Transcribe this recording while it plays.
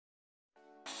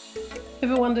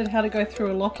Ever wondered how to go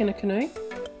through a lock in a canoe?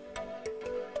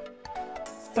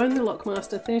 Phone the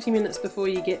lockmaster 30 minutes before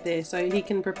you get there so he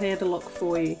can prepare the lock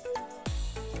for you.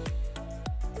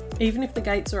 Even if the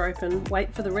gates are open,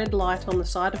 wait for the red light on the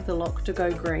side of the lock to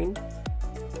go green,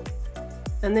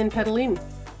 and then paddle in.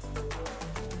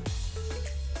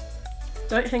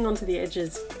 Don't hang on to the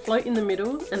edges, float in the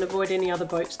middle and avoid any other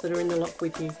boats that are in the lock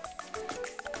with you.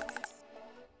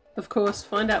 Of course,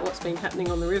 find out what's been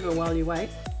happening on the river while you wait.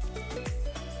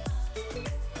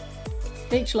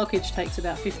 Each lockage takes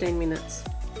about 15 minutes.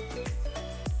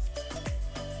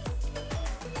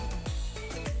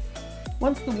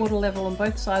 Once the water level on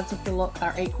both sides of the lock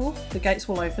are equal, the gates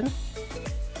will open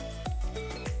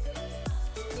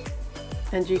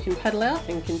and you can paddle out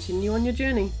and continue on your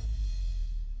journey.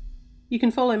 You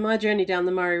can follow my journey down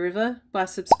the Murray River by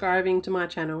subscribing to my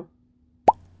channel.